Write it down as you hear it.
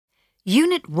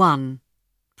Unit 1.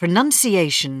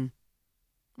 Pronunciation.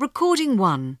 Recording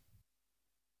 1.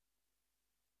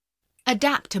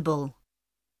 Adaptable.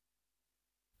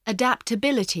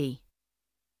 Adaptability.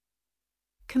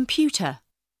 Computer.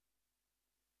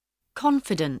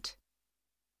 Confident.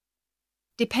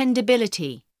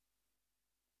 Dependability.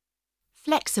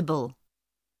 Flexible.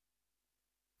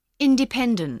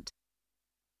 Independent.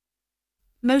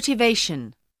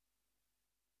 Motivation.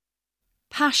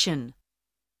 Passion.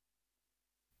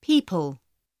 People.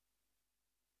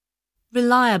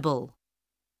 Reliable.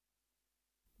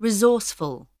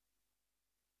 Resourceful.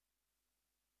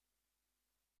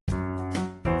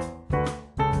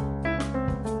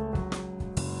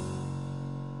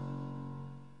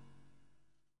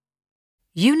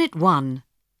 Unit 1.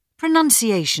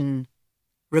 Pronunciation.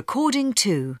 Recording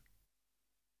 2.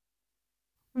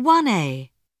 1A.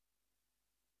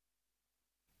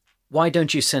 Why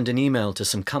don't you send an email to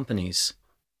some companies?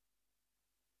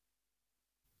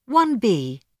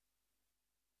 1B.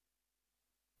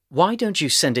 Why don't you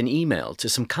send an email to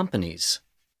some companies?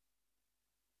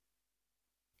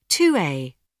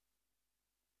 2A.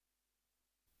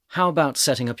 How about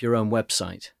setting up your own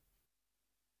website?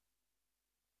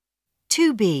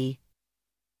 2B.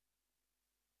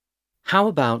 How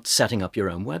about setting up your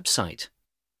own website?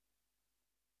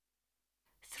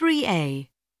 3A.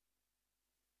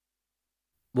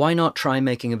 Why not try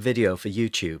making a video for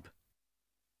YouTube?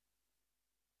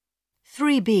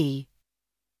 3B.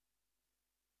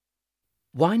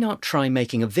 Why not try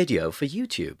making a video for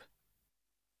YouTube?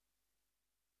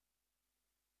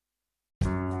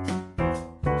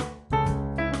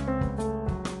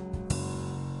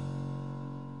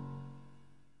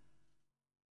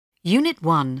 Unit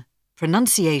 1.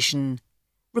 Pronunciation.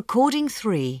 Recording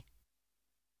 3.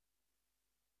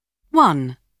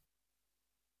 1.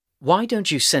 Why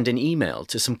don't you send an email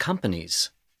to some companies?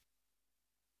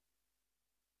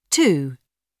 2.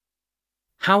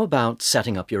 How about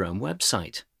setting up your own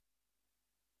website?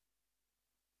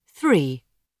 3.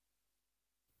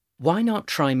 Why not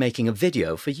try making a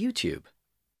video for YouTube?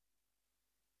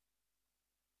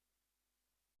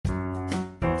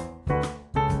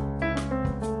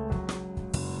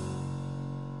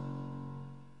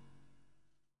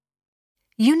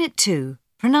 Unit 2.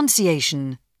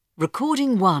 Pronunciation.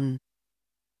 Recording 1.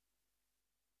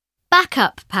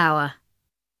 Backup power.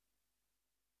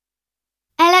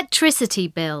 Electricity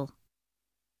bill.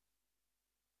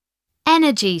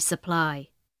 Energy supply.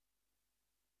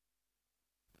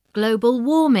 Global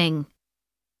warming.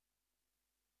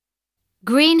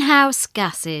 Greenhouse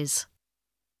gases.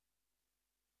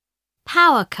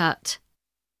 Power cut.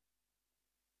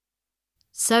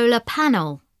 Solar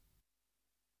panel.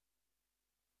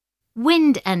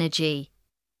 Wind energy.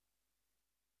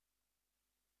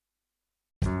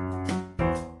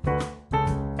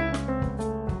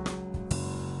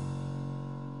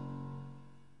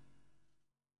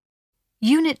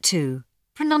 Unit 2.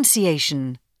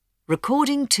 Pronunciation.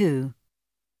 Recording 2.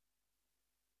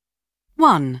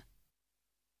 1.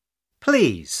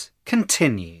 Please,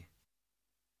 continue.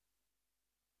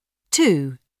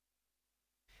 2.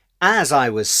 As I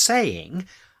was saying,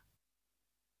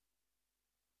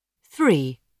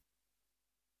 3.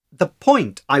 the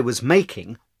point I was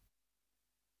making.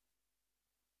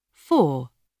 4.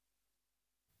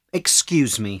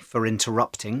 Excuse me for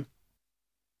interrupting.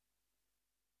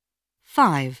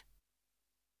 5.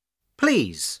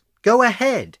 Please, go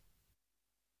ahead.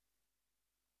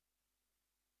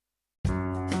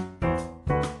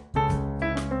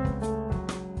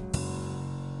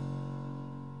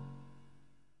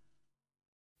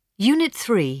 Unit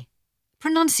 3.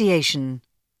 Pronunciation.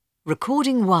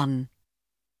 Recording 1.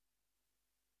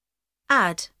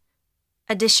 Add.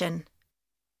 Addition.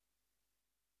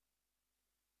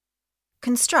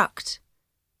 Construct.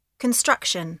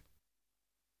 Construction.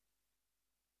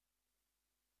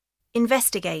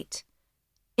 Investigate.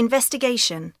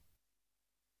 Investigation.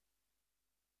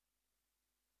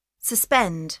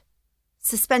 Suspend.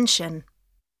 Suspension.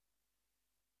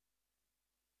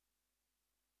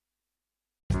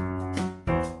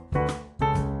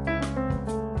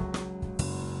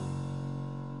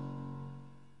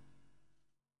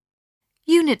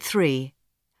 Unit 3.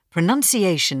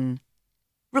 Pronunciation.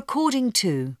 Recording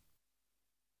 2.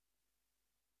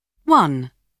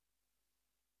 1.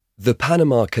 The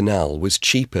Panama Canal was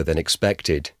cheaper than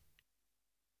expected.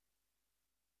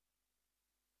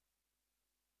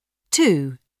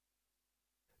 2.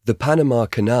 The Panama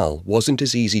Canal wasn't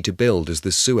as easy to build as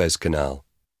the Suez Canal.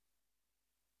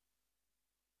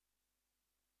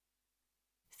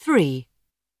 3.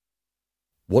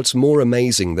 What's more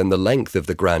amazing than the length of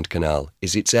the Grand Canal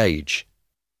is its age.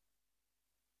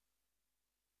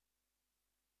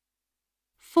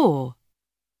 4.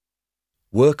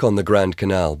 Work on the Grand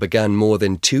Canal began more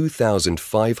than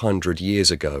 2,500 years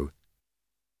ago.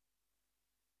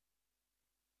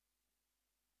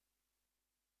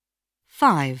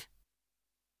 Five.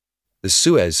 The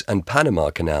Suez and Panama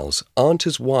Canals aren't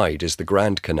as wide as the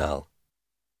Grand Canal.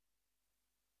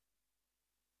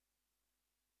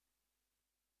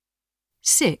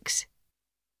 Six.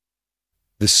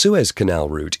 The Suez Canal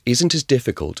route isn't as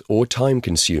difficult or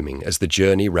time-consuming as the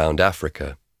journey round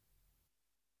Africa.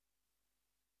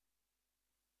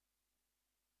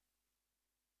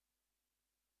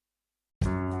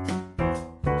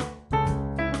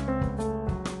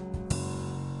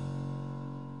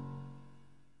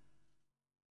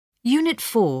 Unit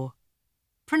 4.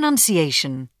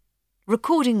 Pronunciation.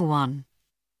 Recording 1.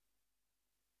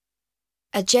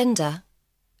 Agenda,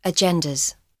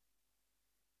 agendas.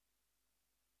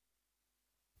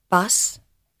 Bus,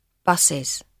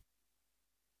 buses.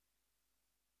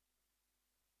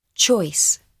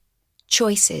 Choice,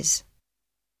 choices.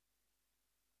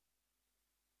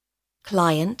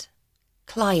 Client,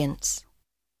 clients.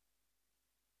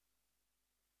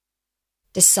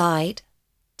 Decide,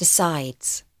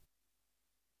 decides.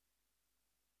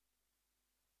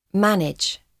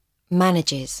 Manage,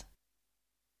 manages.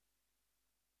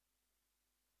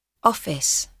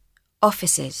 Office,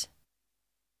 offices.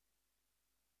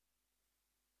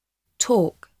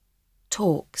 Talk,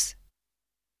 talks.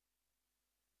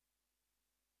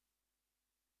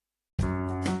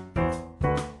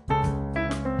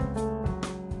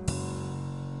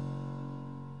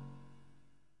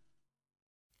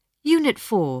 Unit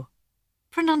 4.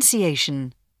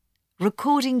 Pronunciation.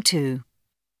 Recording 2.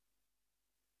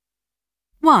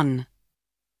 1.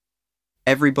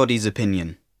 Everybody's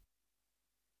opinion.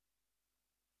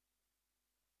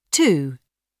 2.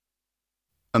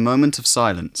 A moment of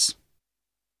silence.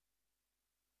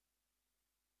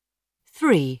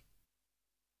 3.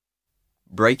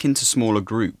 Break into smaller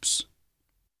groups.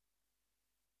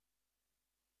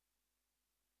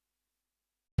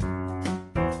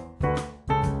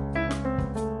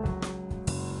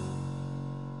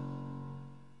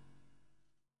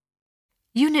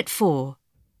 4.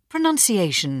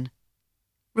 Pronunciation.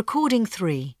 Recording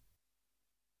 3.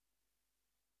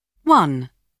 1.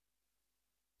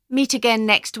 Meet again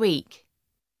next week.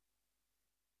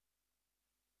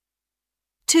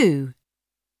 2.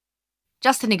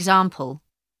 Just an example.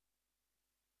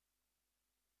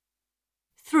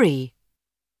 3.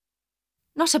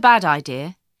 Not a bad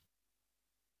idea.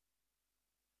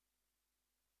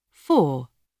 4.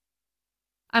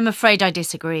 I'm afraid I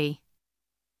disagree.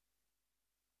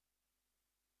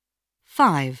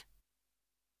 5.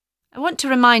 I want to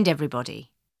remind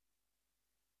everybody.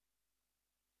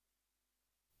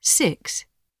 6.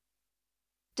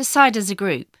 Decide as a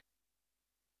group.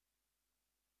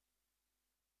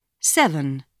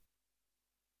 7.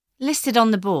 Listed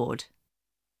on the board.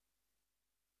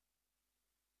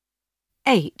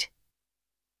 8.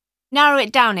 Narrow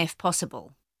it down if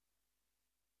possible.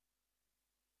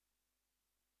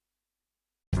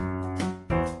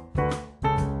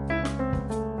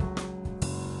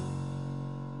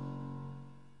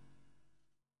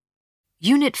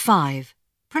 Unit 5.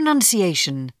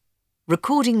 Pronunciation.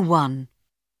 Recording 1.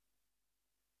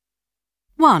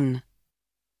 1.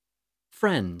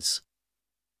 Friends.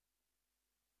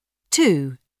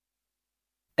 2.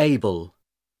 Able.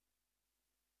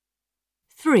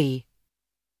 3.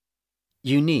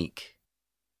 Unique.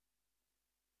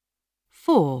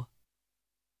 4.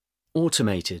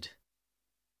 Automated.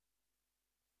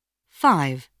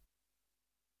 5.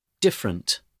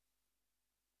 Different.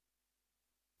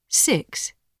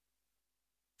 6.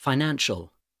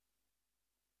 Financial.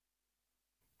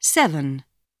 7.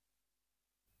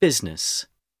 Business.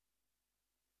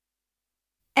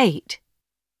 8.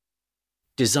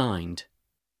 Designed.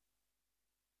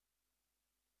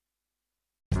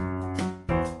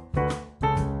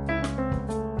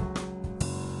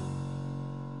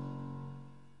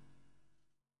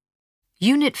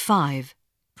 Unit 5.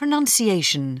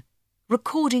 Pronunciation.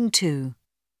 Recording 2.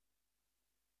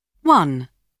 1.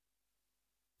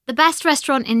 The best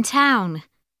restaurant in town.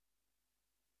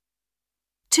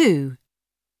 2.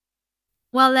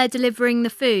 While they're delivering the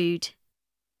food.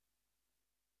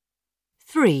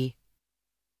 3.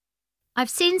 I've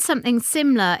seen something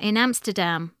similar in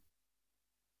Amsterdam.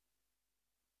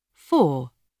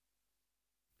 4.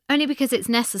 Only because it's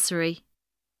necessary.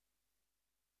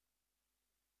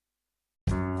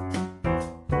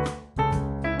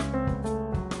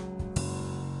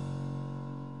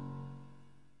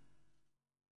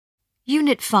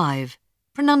 Unit 5.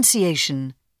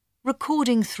 Pronunciation.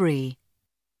 Recording 3.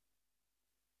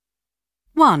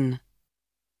 1,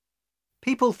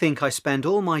 People think I spend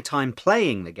all my time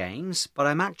playing the games, but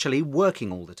I'm actually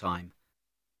working all the time.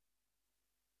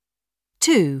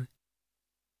 2,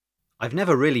 I've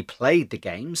never really played the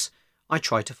games. I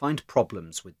try to find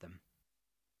problems with them.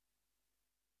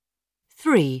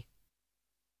 3,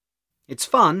 It's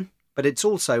fun, but it's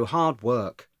also hard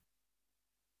work.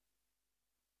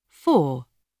 4,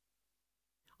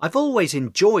 I've always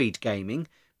enjoyed gaming,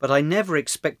 but I never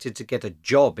expected to get a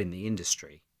job in the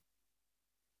industry.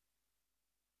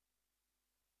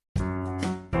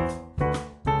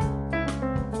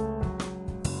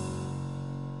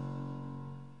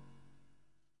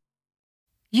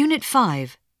 Unit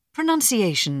 5,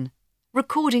 Pronunciation,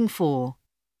 Recording 4.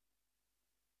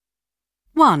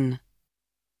 1,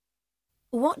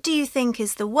 What do you think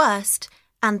is the worst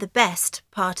and the best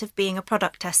part of being a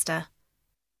product tester?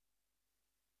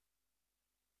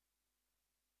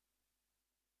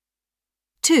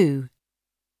 2,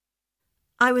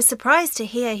 I was surprised to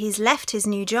hear he's left his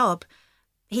new job.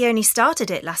 He only started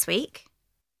it last week.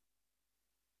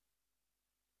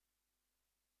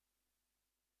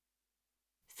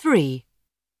 3,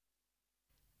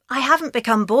 I haven't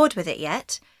become bored with it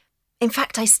yet. In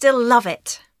fact, I still love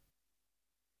it.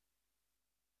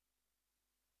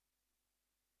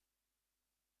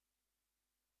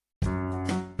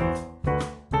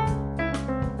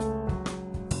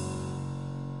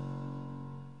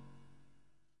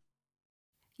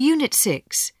 Unit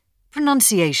 6,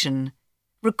 Pronunciation,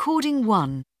 Recording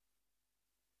 1.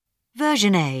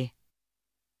 Version A.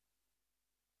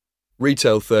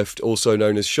 Retail theft, also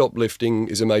known as shoplifting,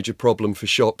 is a major problem for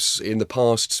shops. In the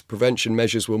past, prevention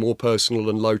measures were more personal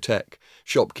and low-tech.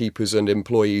 Shopkeepers and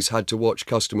employees had to watch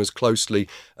customers closely,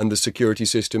 and the security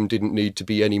system didn't need to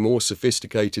be any more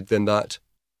sophisticated than that.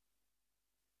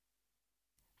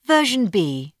 Version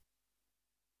B.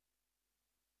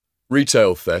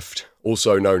 Retail theft,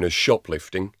 also known as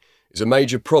shoplifting, is a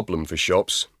major problem for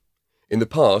shops. In the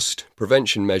past,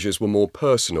 prevention measures were more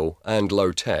personal and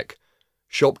low-tech.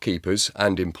 Shopkeepers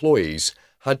and employees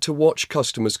had to watch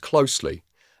customers closely,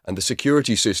 and the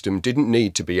security system didn't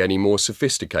need to be any more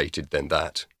sophisticated than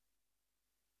that.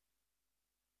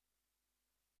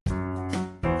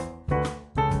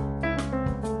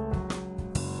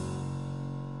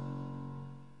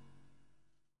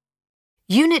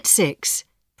 Unit 6,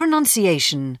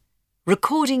 Pronunciation,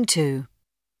 Recording 2.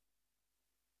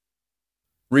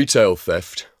 Retail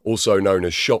theft, also known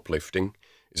as shoplifting,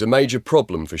 is a major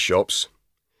problem for shops.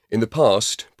 In the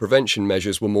past, prevention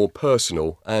measures were more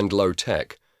personal and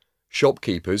low-tech.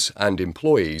 Shopkeepers and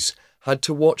employees had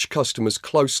to watch customers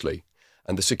closely,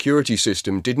 and the security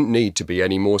system didn't need to be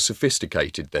any more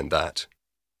sophisticated than that.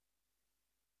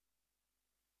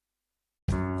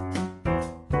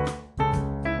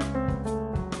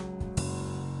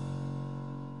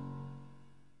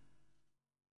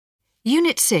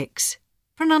 Unit 6,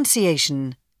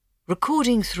 Pronunciation,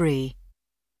 Recording 3.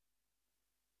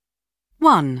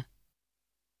 1,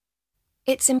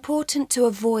 It's important to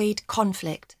avoid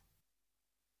conflict.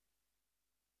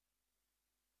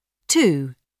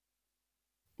 2,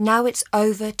 Now it's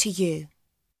over to you.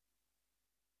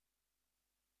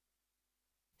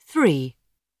 3,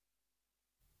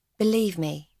 Believe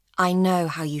me, I know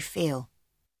how you feel.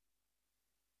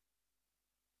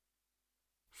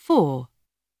 4,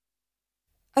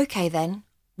 Okay then,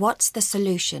 what's the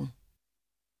solution?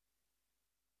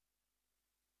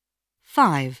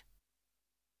 5,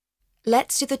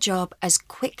 Let's do the job as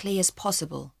quickly as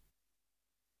possible.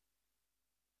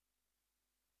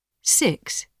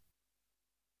 6,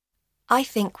 I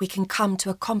think we can come to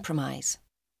a compromise.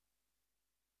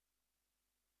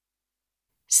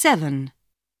 7,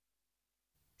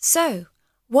 So,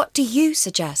 what do you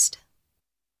suggest?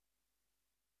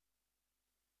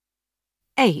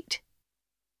 8,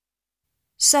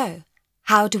 So,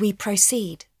 how do we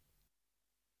proceed?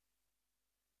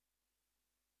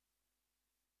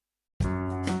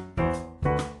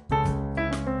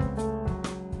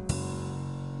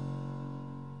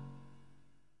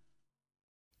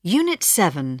 Unit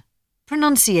 7,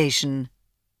 Pronunciation,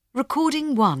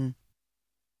 Recording 1.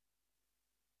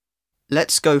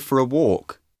 Let's go for a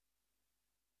walk.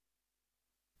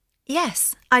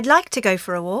 Yes, I'd like to go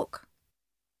for a walk.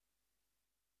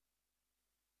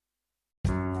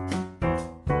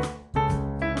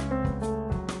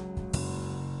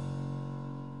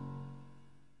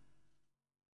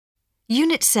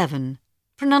 Unit 7,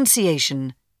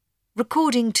 Pronunciation,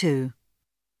 Recording 2.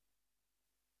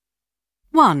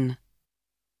 1,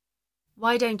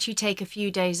 Why don't you take a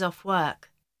few days off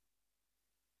work?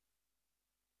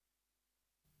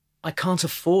 I can't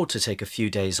afford to take a few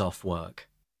days off work.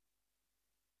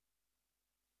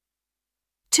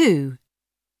 2.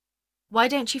 Why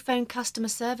don't you phone customer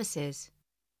services?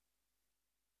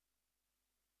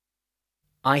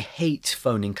 I hate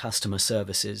phoning customer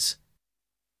services.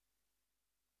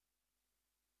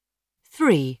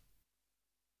 3.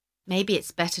 Maybe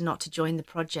it's better not to join the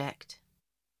project.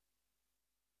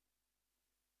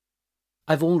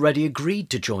 I've already agreed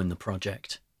to join the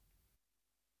project.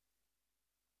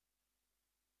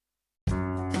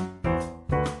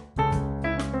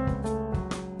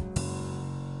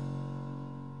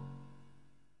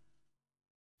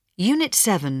 Unit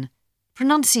 7.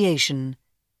 Pronunciation.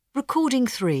 Recording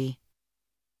 3.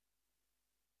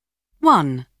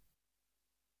 1.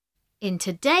 In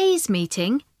today's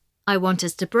meeting, I want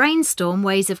us to brainstorm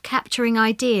ways of capturing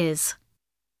ideas.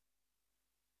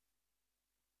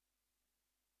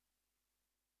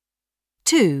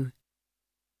 2.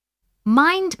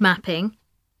 Mind mapping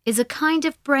is a kind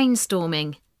of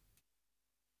brainstorming.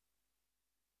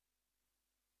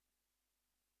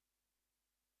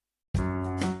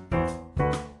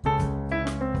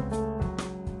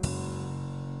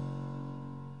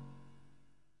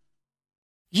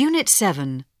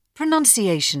 7.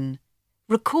 Pronunciation.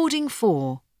 Recording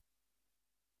 4.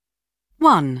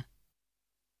 1.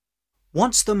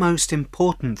 What's the most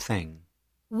important thing?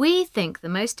 We think the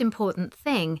most important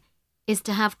thing is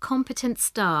to have competent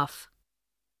staff.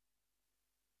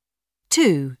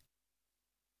 2.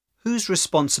 Whose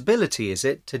responsibility is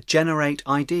it to generate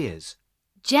ideas?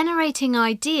 Generating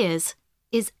ideas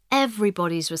is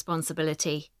everybody's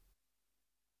responsibility.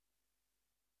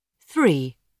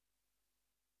 3.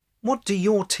 What do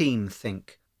your team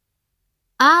think?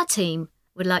 Our team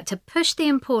would like to push the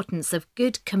importance of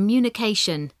good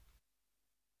communication.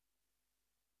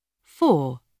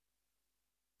 4.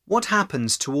 What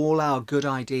happens to all our good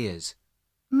ideas?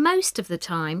 Most of the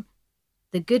time,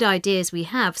 the good ideas we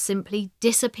have simply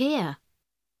disappear.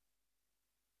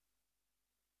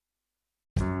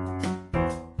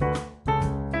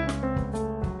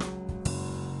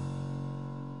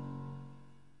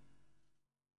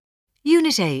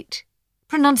 Unit 8.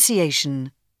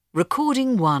 Pronunciation.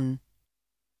 Recording 1.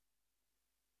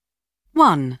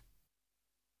 1.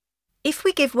 If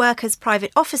we give workers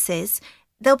private offices,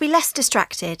 they'll be less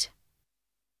distracted.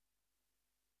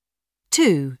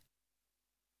 2.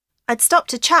 I'd stop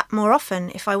to chat more often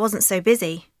if I wasn't so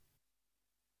busy.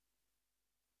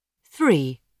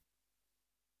 3.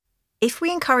 If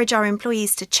we encourage our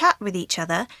employees to chat with each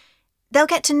other, they'll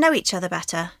get to know each other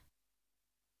better.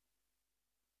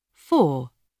 4.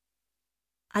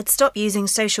 I'd stop using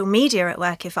social media at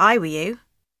work if I were you.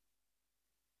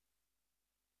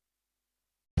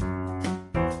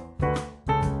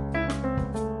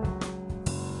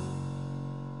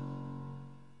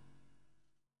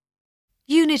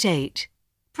 Unit 8.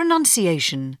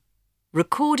 Pronunciation.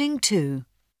 Recording 2.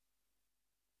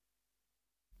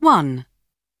 1.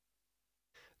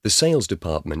 The sales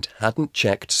department hadn't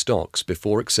checked stocks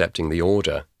before accepting the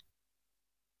order.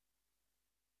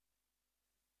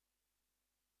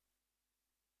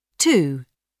 2.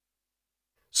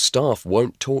 Staff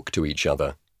won't talk to each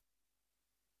other.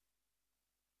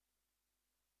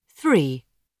 3.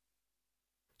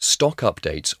 Stock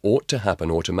updates ought to happen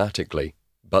automatically,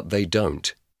 but they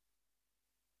don't.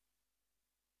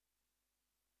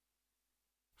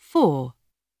 4.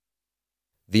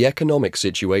 The economic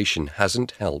situation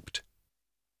hasn't helped.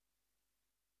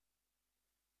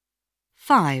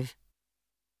 5.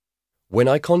 When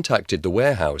I contacted the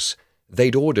warehouse,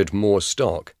 they'd ordered more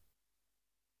stock.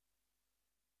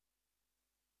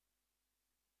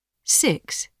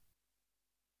 6.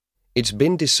 It's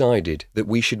been decided that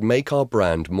we should make our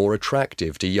brand more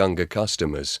attractive to younger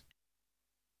customers.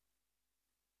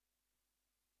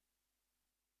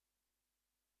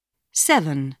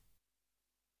 7.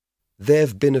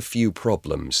 There've been a few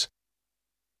problems.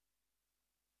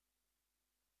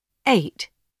 8.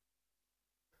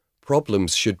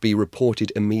 Problems should be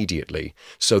reported immediately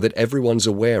so that everyone's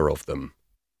aware of them.